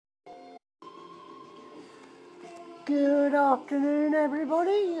Good afternoon,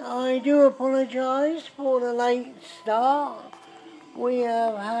 everybody. I do apologise for the late start. We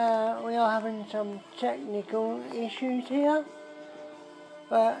are having some technical issues here,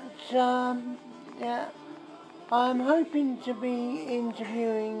 but yeah, I'm hoping to be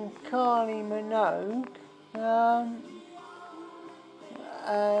interviewing Kylie Minogue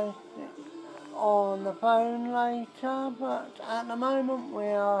uh, on the phone later, but at the moment we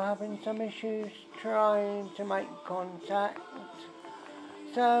are having some issues trying to make contact.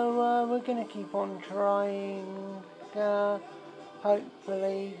 So we're going to keep on trying.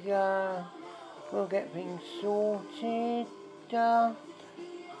 Hopefully we'll get things sorted.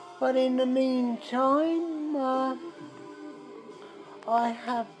 But in the meantime, I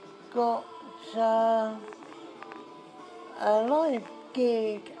have got a live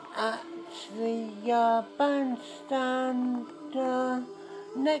gig at the bandstand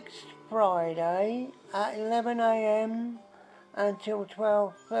next Friday at 11 a.m. until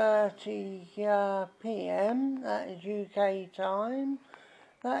 12:30 p.m. That is UK time.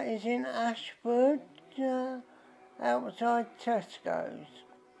 That is in Ashford, outside Tesco's.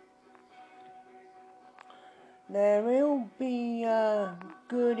 There will be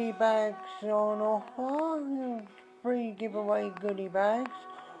goodie bags on offer, free giveaway goodie bags.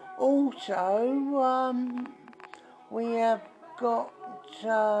 Also, we have got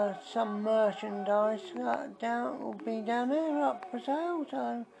some merchandise will be down there up for sale,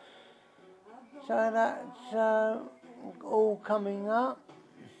 so that's all coming up.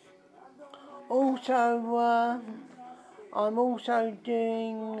 Also, I'm also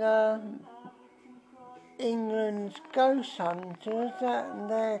doing England's Ghost Hunters, and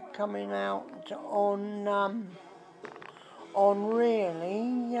they're coming out on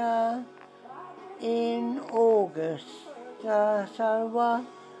Really in August. So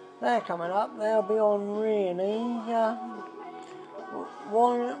they're coming up. They'll be on Really.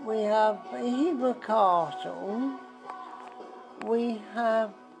 One, we have Hever Castle. We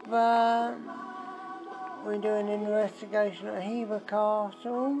have we do an investigation at Hever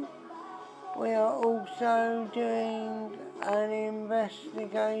Castle. We are also doing an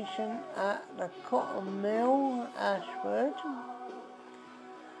investigation at the Cotton Mill, Ashford,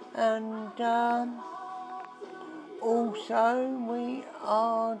 and also we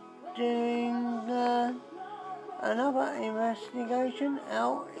are doing another investigation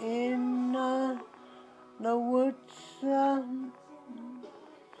out in the woods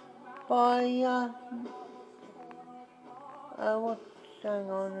by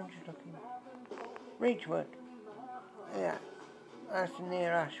hang on, I'm just looking. Reachwood, yeah, that's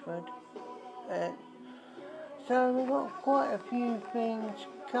near Ashford. So we've got quite a few things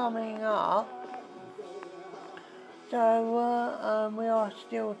coming up. So we are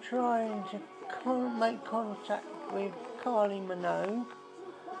still trying to make contact with Kylie Minogue.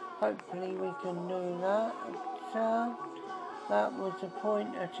 Hopefully we can do that. That was the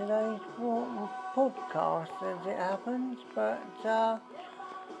point of today's podcast, as it happens. But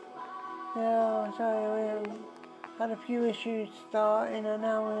yeah, so we had a few issues starting, and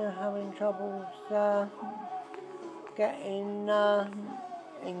now we're having troubles getting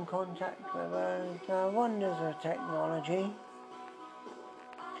in contact with her. Wonders of technology.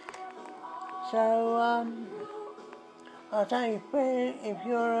 So I'll tell you, if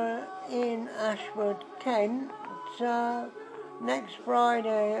you're in Ashford, Kent, next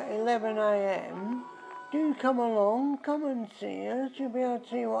Friday at 11 a.m, do come along, come and see us. You'll be able to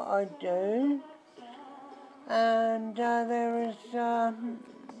see what I do. And there is, I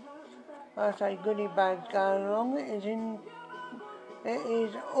say, goodie bags going along. It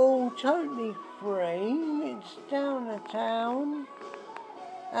is all totally free. It's down the town,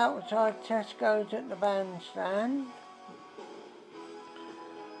 outside Tesco's at the bandstand.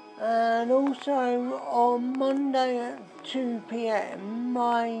 And also on Monday at 2 p.m,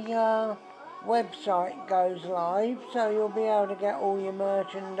 my website goes live, so you'll be able to get all your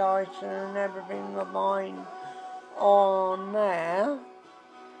merchandise and everything of mine on there.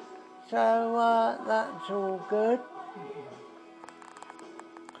 So that's all good.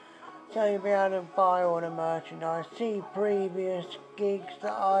 So you'll be able to buy all the merchandise, see previous gigs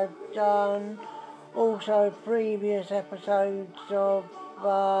that I've done, also previous episodes of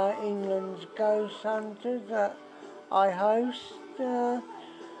England's Ghost Hunters that I host.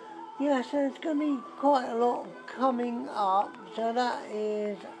 Yeah, so it's going to be quite a lot coming up, so that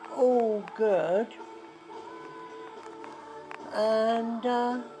is all good. And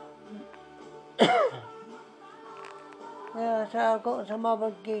yeah, so I've got some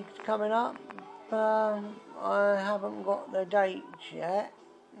other gigs coming up. I haven't got the dates yet,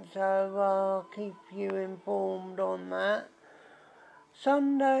 so I'll keep you informed on that.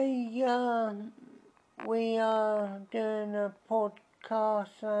 Sunday, we are doing a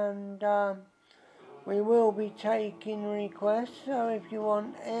podcast, and we will be taking requests, so if you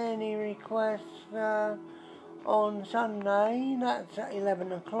want any requests on Sunday, that's at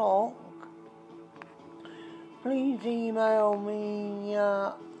 11 o'clock, please email me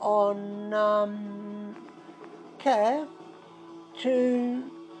on Kev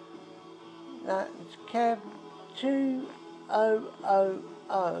that's Kev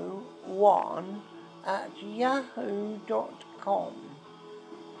 2001 at yahoo.com,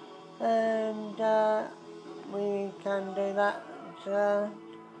 and we can do that.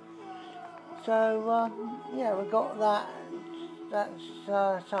 Yeah, we got that. That's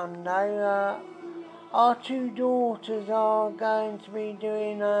Sunday. Our two daughters are going to be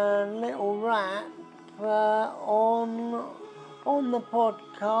doing a little rap on the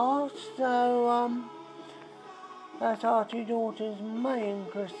podcast. So that's our two daughters, May and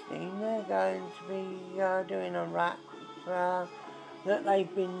Christine. They're going to be doing a rap that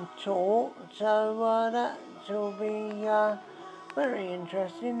they've been taught. So that will be very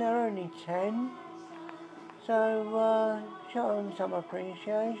interesting. They're only 10. So show them some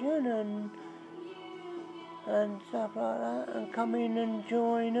appreciation and stuff like that, and come in and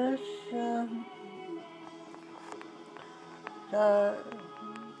join us.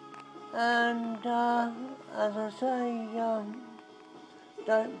 As I say,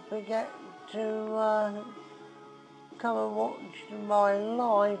 don't forget to come and watch my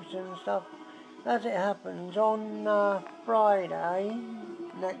lives and stuff. As it happens, on Friday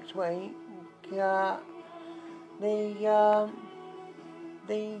next week, we are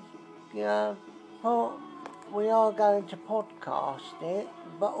going to podcast it,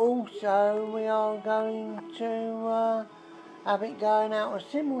 but also we are going to have it going out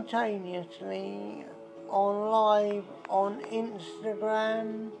simultaneously on live on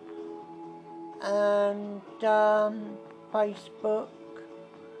Instagram and Facebook,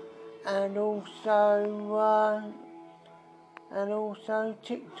 and also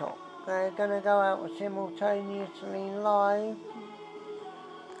TikTok. They're going to go out simultaneously live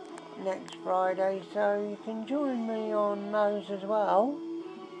next Friday, so you can join me on those as well.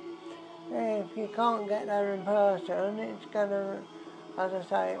 If you can't get there in person, it's gonna, as I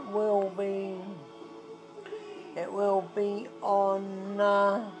say, it will be on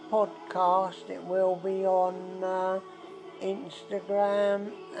podcast, it will be on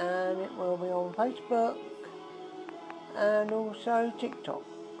Instagram, and it will be on Facebook, and also TikTok.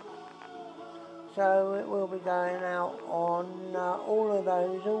 So it will be going out on all of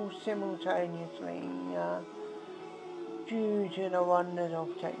those, all simultaneously, due to the wonders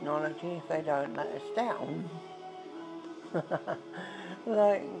of technology, if they don't let us down.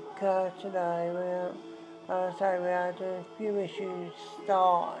 Like today, we had a few issues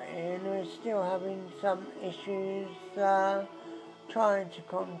starting. We're still having some issues trying to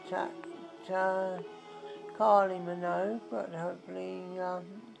contact Carly Minogue, but hopefully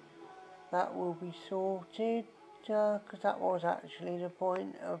that will be sorted, because that was actually the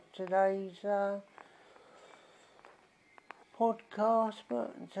point of today's podcast,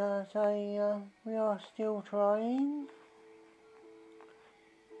 but we are still trying.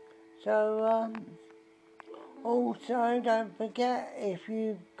 So also don't forget, if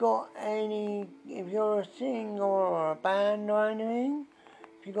you're a singer or a band or anything,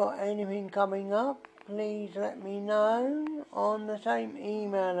 if you've got anything coming up, please let me know on the same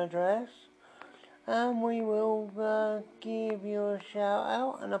email address, and we will give you a shout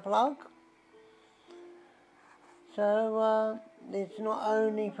out and a plug. So it's not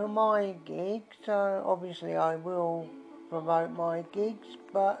only for my gigs, so obviously I will promote my gigs,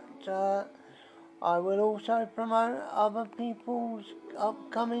 but I will also promote other people's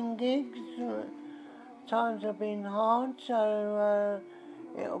upcoming gigs. Times have been hard, so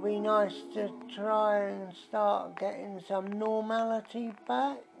it'll be nice to try and start getting some normality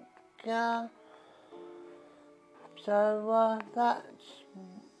back. So that's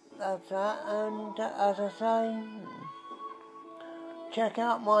that, and as I say, check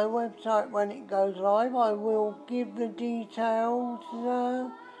out my website when it goes live. I will give the details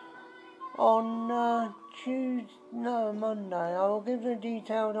on Monday. I will give the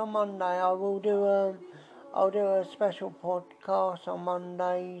details on Monday. I'll do a special podcast on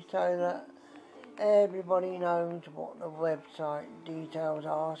Monday so that everybody knows what the website details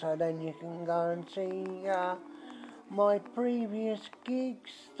are, so then you can go and see my previous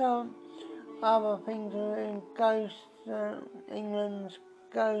gigs, other things in England's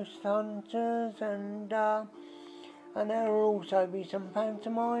Ghost Hunters, and and there will also be some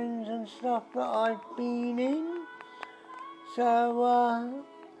pantomimes and stuff that I've been in. So,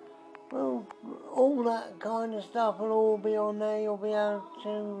 well, all that kind of stuff will all be on there. You'll be able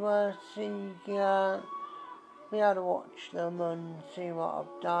to be able to watch them and see what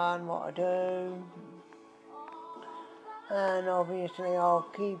I've done, what I do. And obviously I'll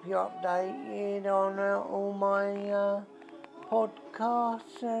keep you updated on all my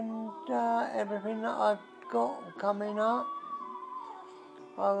podcasts and everything that I've got coming up.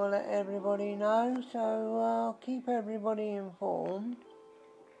 I will let everybody know, so I'll keep everybody informed.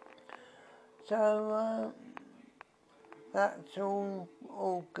 So that's all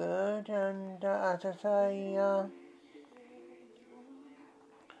good, and as I say,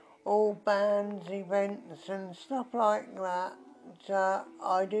 all bands, events and stuff like that,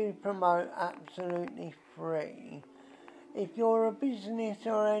 I do promote absolutely free. If you're a business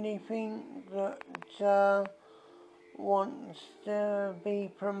or anything that wants to be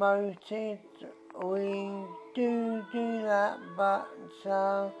promoted, we do that, but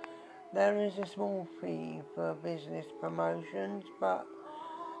there is a small fee for business promotions, but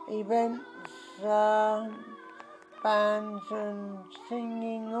events, bands and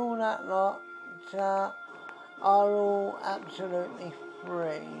singing, all that lot, are all absolutely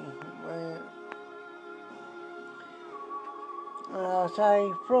free.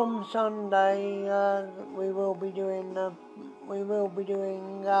 Say from Sunday we will be doing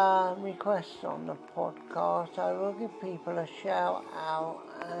requests on the podcast, so we'll give people a shout out,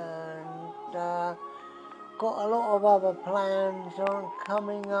 and got a lot of other plans on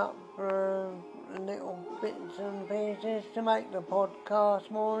coming up for little bits and pieces to make the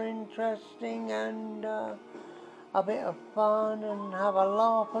podcast more interesting and a bit of fun and have a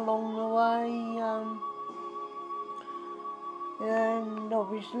laugh along the way. And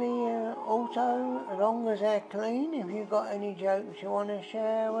obviously, also, as long as they're clean, if you've got any jokes you want to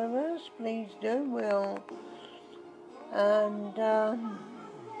share with us, please do. And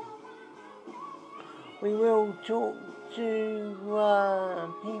we will talk to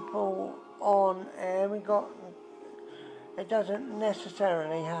people on air. It doesn't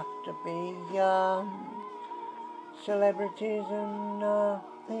necessarily have to be celebrities and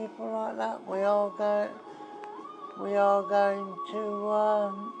people like that. We are going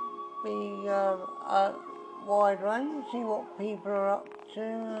to be a wide range, see what people are up to,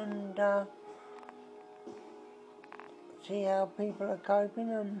 and see how people are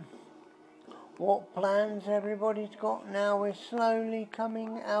coping and what plans everybody's got now. We're slowly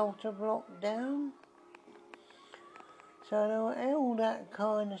coming out of lockdown, so all that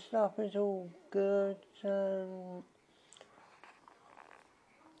kind of stuff is all good.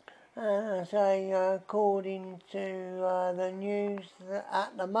 I say, according to the news, that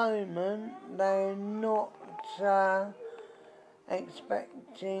at the moment they're not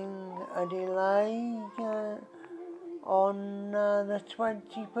expecting a delay on the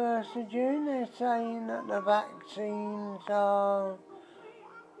 21st of June. They're saying that the vaccines are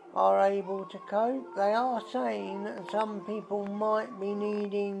able to cope. They are saying that some people might be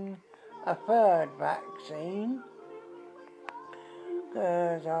needing a third vaccine,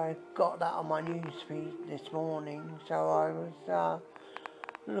 because I got that on my news feed this morning, so I was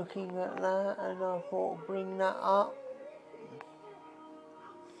looking at that and I thought I'd bring that up.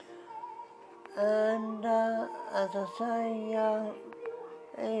 And as I say,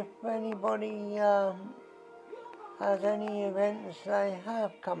 if anybody has any events they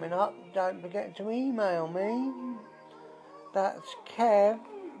have coming up, don't forget to email me. That's Kev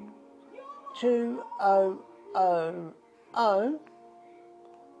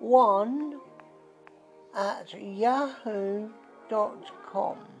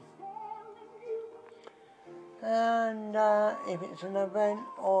 2001@yahoo.com. And if it's an event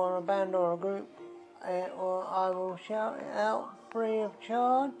or a band or a group, or I will shout it out free of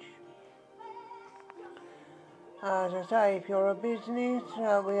charge. As I say, if you're a business,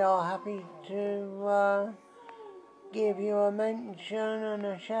 we are happy to give you a mention and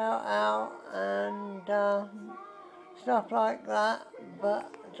a shout out and stuff like that,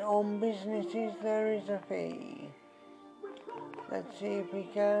 but on businesses there is a fee. Let's see if we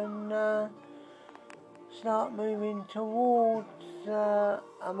can start moving towards a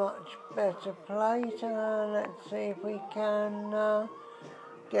much better place, and let's see if we can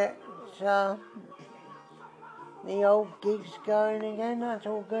get the old gigs going again. That's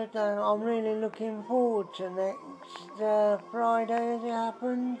all good. I'm really looking forward to next Friday as it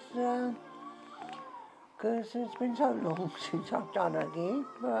happens, because it's been so long since I've done a gig,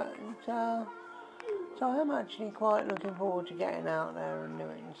 but so I'm actually quite looking forward to getting out there and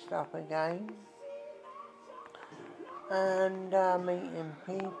doing stuff again. and meeting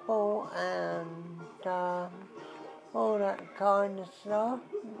people and all that kind of stuff.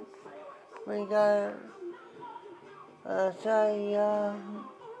 We go,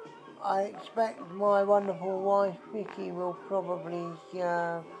 I expect my wonderful wife Vicky will probably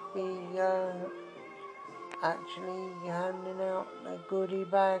be actually handing out the goodie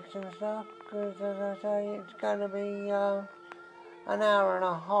bags and stuff, because as I say, it's going to be an hour and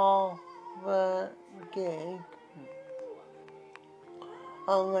a half gig.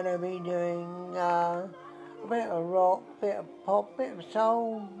 I'm going to be doing a bit of rock, bit of pop, bit of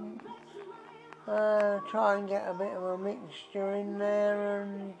soul, try and get a bit of a mixture in there,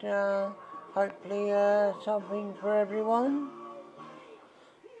 and hopefully something for everyone.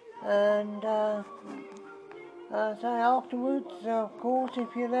 And say afterwards, of course,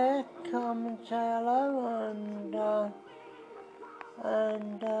 if you're there, come and say hello and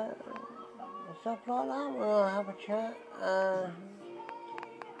stuff like that. We'll have a chat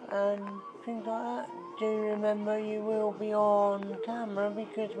and things like that. Do remember you will be on camera,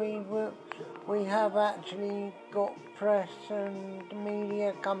 because we have actually got press and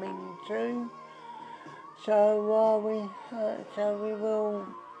media coming through. So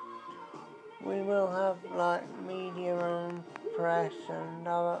we will have like media and press and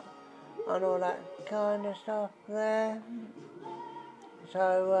all that kind of stuff there.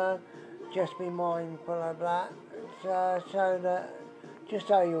 So just be mindful of that. So that, just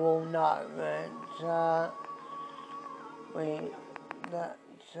so you all know that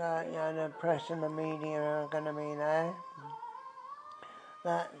the press and the media are going to be there.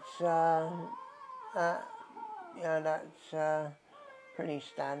 That's pretty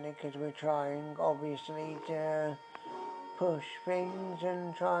standard, because we're trying obviously to push things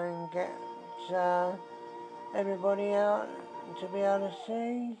and try and get everybody out to be able to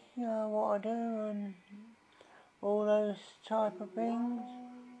see what I do and all those type of things.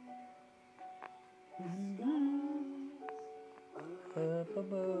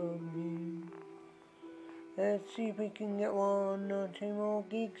 Let's see if we can get 1 or 2 more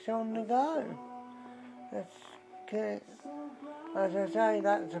gigs on the go. That's good. As I say,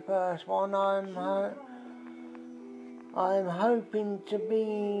 that's the first one. I'm hoping to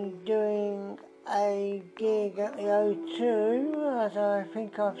be doing a gig at the O2, as I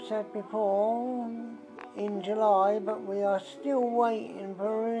think I've said before, in July, but we are still waiting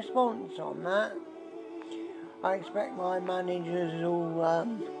for a response on that. I expect my managers will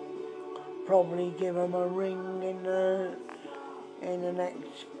probably give them a ring in the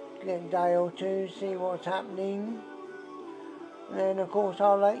next day or two, see what's happening. And then of course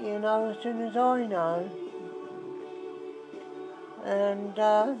I'll let you know as soon as I know. And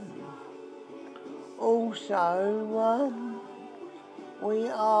also we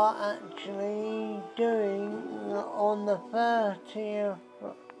are actually doing on the 30th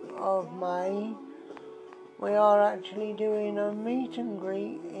of May, we are actually doing a meet and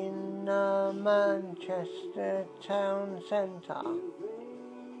greet in Manchester Town Centre.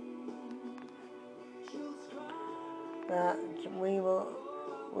 That we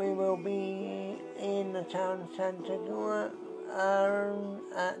will be in the town centre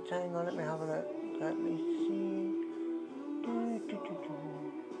hang on, let me have a look. Let me see.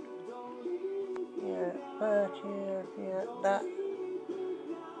 Yeah, 30th, yeah,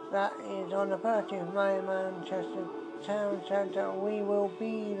 that is on the 30th of May, Manchester Town Centre. We will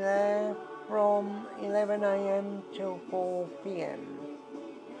be there from 11 AM till 4 PM.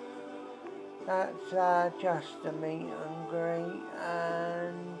 That's just a meet and greet,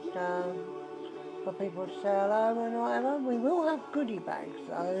 and for people to say hello and whatever. We will have goodie bags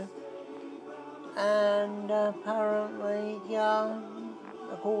though, and apparently,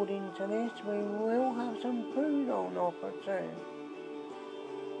 according to this, we will have some food on offer too.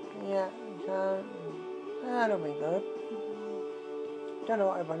 Yeah, so that'll be good. Don't know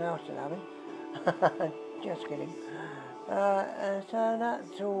what everyone else is having. Just kidding. So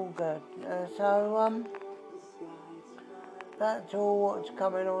that's all good. That's all what's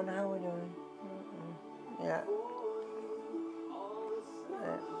coming on. How are we doing? Yeah.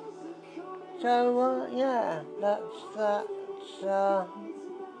 So yeah, that's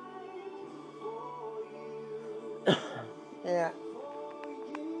yeah.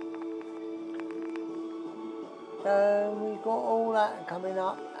 So we've got all that coming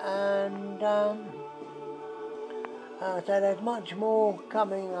up, and so there's much more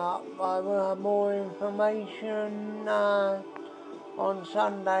coming up. I will have more information on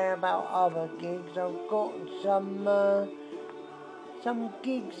Sunday about other gigs. I've got some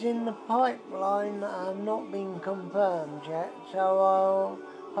gigs in the pipeline that have not been confirmed yet, so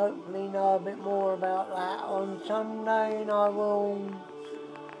hopefully know a bit more about that on Sunday, and I will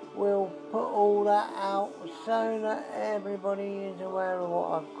put all that out so that everybody is aware of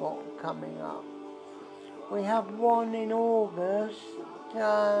what I've got coming up. We have one in August,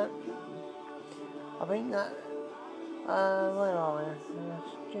 I think that, where are we?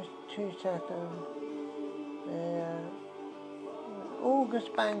 Just 2 seconds.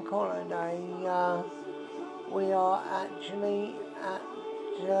 August Bank Holiday, we are actually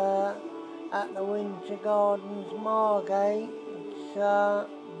at the Winter Gardens Margate,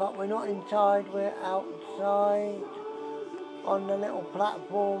 but we're not inside, we're outside on the little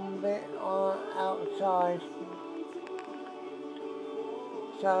platform bit outside.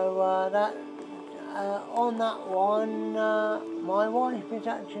 So that on that one, my wife is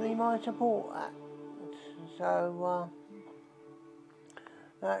actually my support act. So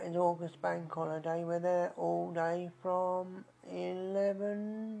that is August Bank Holiday. We're there all day from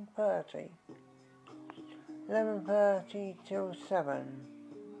 11:30 till 7.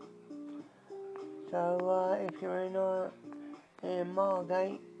 So if you're in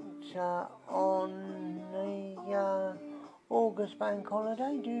Margate on the August Bank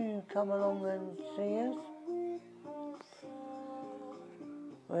Holiday, do come along and see us.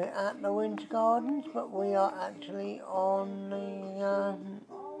 We're at the Winter Gardens, but we are actually on the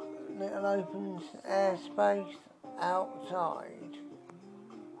little open air space outside.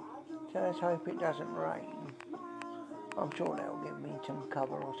 So let's hope it doesn't rain. I'm sure they'll give me some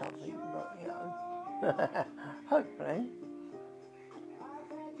cover or something, but you know, hopefully.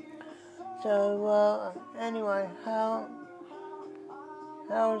 So anyway, how's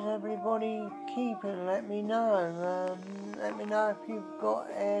everybody keeping? Let me know. Let me know if you've got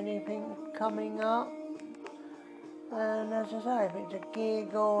anything coming up. And as I say, if it's a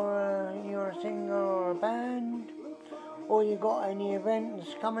gig or you're a singer or a band, or you got any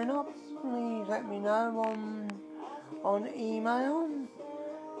events coming up, please let me know on email.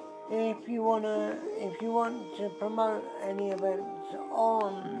 If you want to promote any events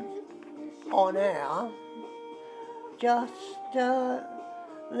on air, just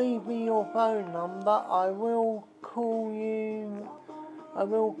leave me your phone number. I will call you,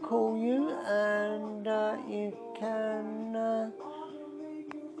 and you can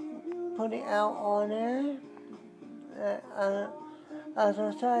put it out on air. As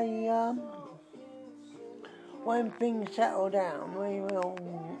I say, when things settle down,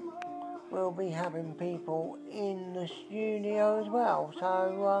 we'll be having people in the studio as well.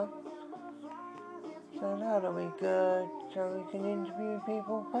 So that'll be good. So we can interview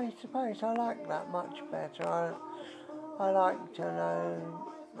people face to face. I like that much better. I like to know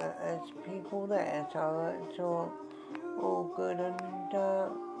that there's people there, so it's all good, and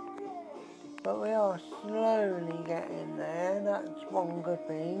but we are slowly getting there. That's one good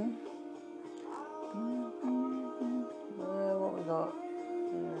thing. What we got?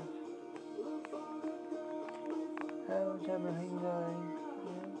 How's everything going?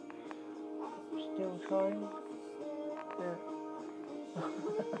 Still trying?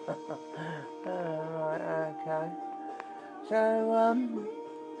 Right, okay. So,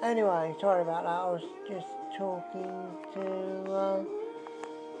 anyway, sorry about that. I was just talking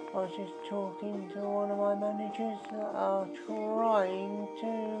to one of my managers that are trying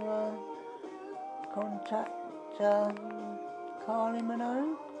to contact Carly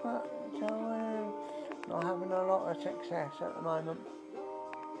Minogue, but we're not having a lot of success at the moment.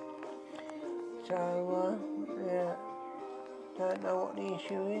 So, yeah, don't know what the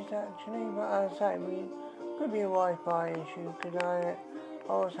issue is actually, but as I say, could be a Wi-Fi issue, because I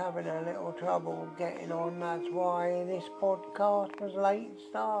was having a little trouble getting on. That's why this podcast was late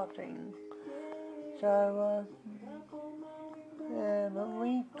starting. So, yeah, but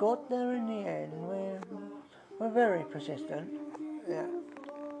we got there in the end. We're very persistent. Yeah.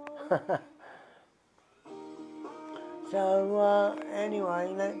 So,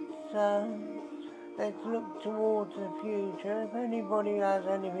 anyway, let's look towards the future. If anybody has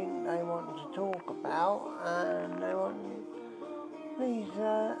anything they want to talk about and they want, please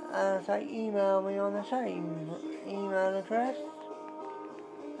say email me on the same email address.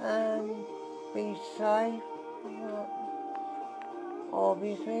 And be safe,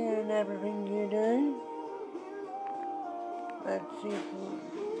 obviously, in everything you do. Let's see.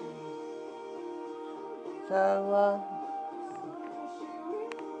 So,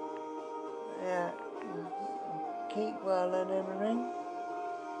 yeah, keep well and everything.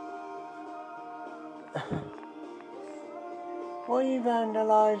 What are you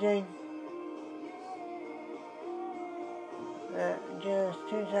vandalising? Just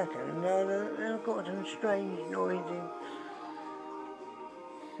 2 seconds. I've got some strange noises.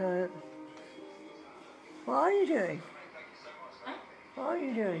 So, what are you doing? Huh? What are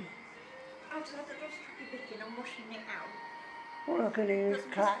you doing? Outside the dog's cookie bacon, I'm washing it out. All I can hear is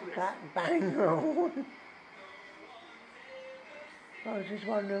clack, clack, bang roll. I was just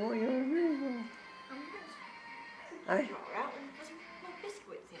wondering what you were doing. I'm out and there's no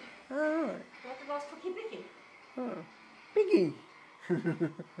biscuits in it. Oh, right. Like the last cookie bacon. Oh. Biggie!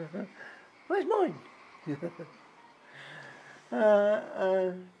 Where's mine?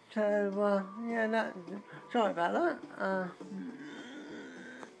 Yeah, sorry about that.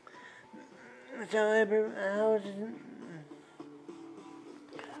 So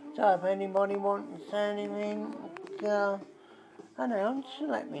if anybody wants anything announced,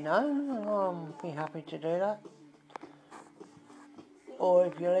 let me know. I'll be happy to do that. Or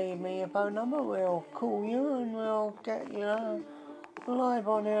if you leave me your phone number, we'll call you and we'll get you live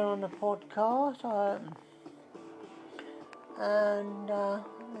on here on the podcast.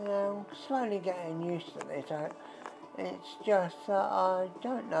 I'm slowly getting used to this. It's just that I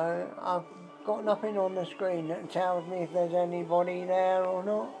don't know. I've got nothing on the screen that tells me if there's anybody there or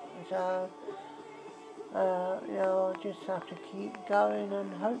not. So, I'll just have to keep going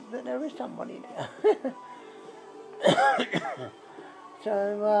and hope that there is somebody there.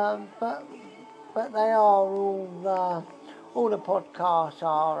 So, but they are all the podcasts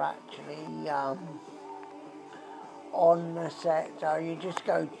are actually on the set. So you just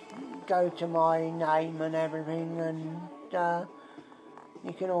go to my name and everything, and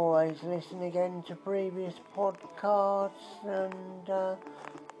you can always listen again to previous podcasts and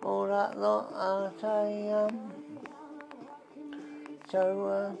all that lot.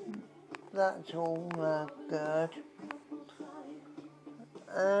 So that's all good.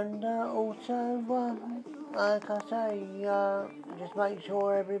 And also, like I say, just make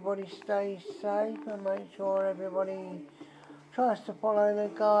sure everybody stays safe and make sure everybody tries to follow the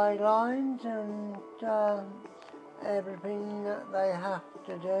guidelines and everything that they have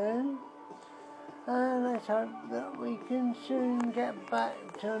to do. And let's hope that we can soon get back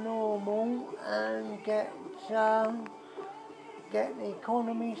to normal and get the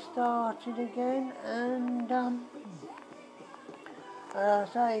economy started again. And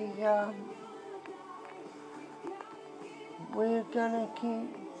we're gonna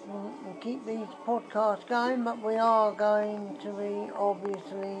keep these podcasts going, but we are going to be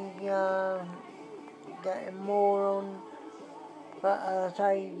obviously getting more on. But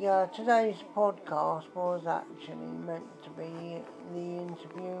today's podcast was actually meant to be the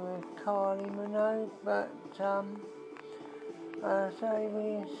interview with Carly Minogue, but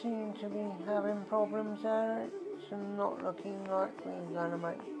we seem to be having problems there. It's not looking like we're going to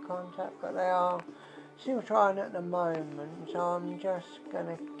make contact, but they are still trying at the moment, so I'm just going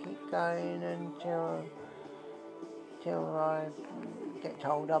to keep going until I get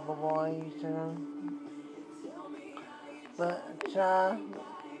told otherwise.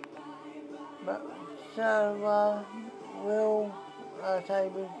 We'll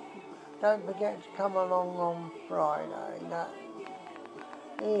don't forget to come along on Friday.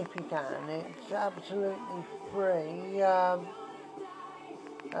 If you can, it's absolutely free.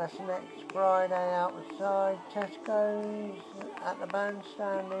 That's next Friday outside Tesco's at the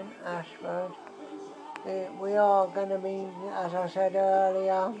bandstand in Ashford. We are going to be, as I said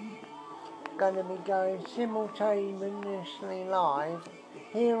earlier, going to be going simultaneously live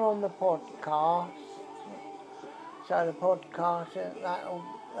here on the podcast. So the podcast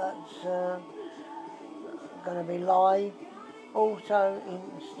that's going to be live. Also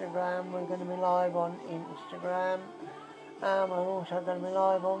Instagram, we're going to be live on Instagram. We're also going to be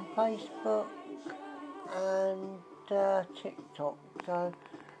live on Facebook and TikTok. So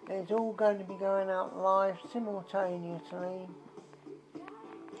it's all going to be going out live simultaneously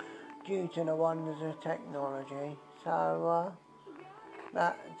due to the wonders of technology. So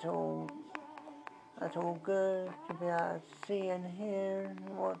that's all good to be able to see and hear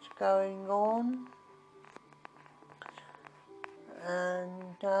what's going on.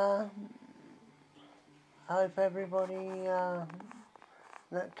 And I hope everybody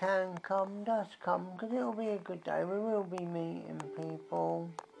that can come does come, because it'll be a good day. We will be meeting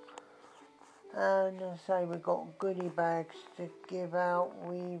people. And as I say, we've got goodie bags to give out.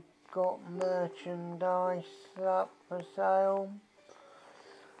 We've got merchandise up for sale.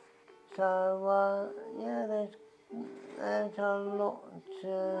 So there's a lot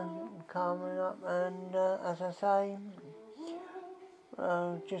coming up, and as I say,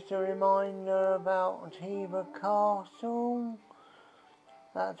 just a reminder about Hever Castle.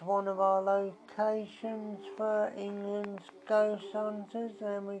 That's one of our locations for England's Ghost Hunters.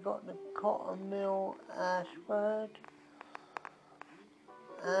 Then we got the Cotton Mill, Ashford.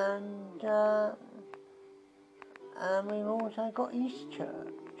 and we've also got East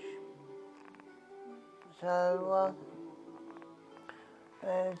Church. So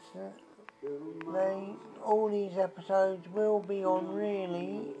all these episodes will be on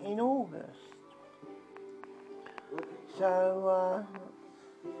really in August. So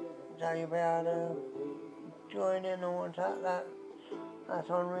you'll be able to join in and watch that's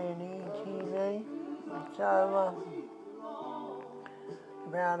on Really TV. So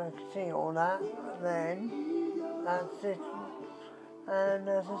you'll be able to see all that then. That's it. And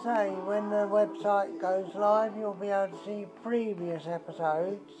as I say, when the website goes live, you'll be able to see previous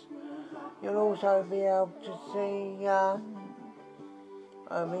episodes. You'll also be able to see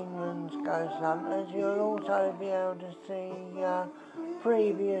of England's Ghost Hunters. You'll also be able to see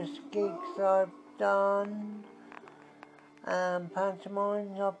previous gigs I've done, and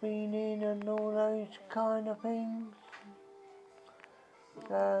pantomimes I've been in, and all those kind of things.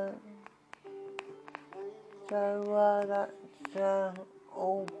 So that's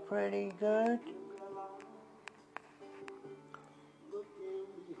all pretty good.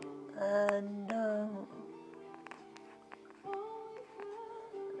 And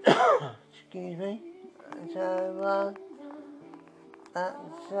excuse me. So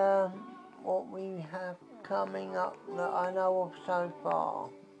that's what we have coming up that I know of so far.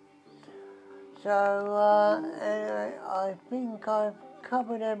 So anyway, I think I've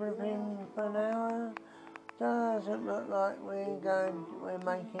covered everything for now. Doesn't look like we're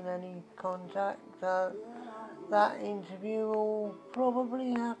making any contact. So that interview will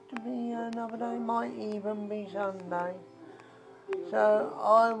probably have to be another day, might even be Sunday. So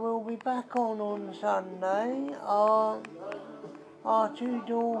I will be back on Sunday. Our two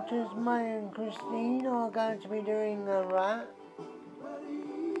daughters, May and Christine, are going to be doing a rap.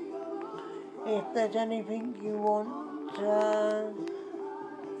 If there's anything you want,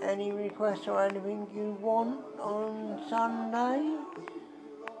 any requests or anything you want on Sunday,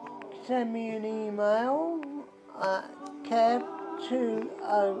 send me an email at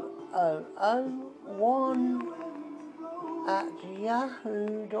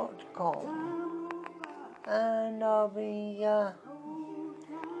kev2001@yahoo.com, and I'll be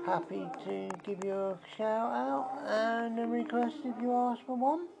happy to give you a shout out and a request if you ask for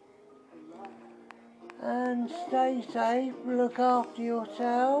one. And stay safe, look after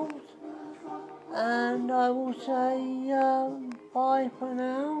yourselves, and I will say bye for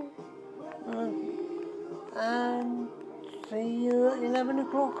now, and see you at 11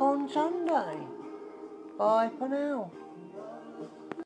 o'clock on Sunday. Bye for now.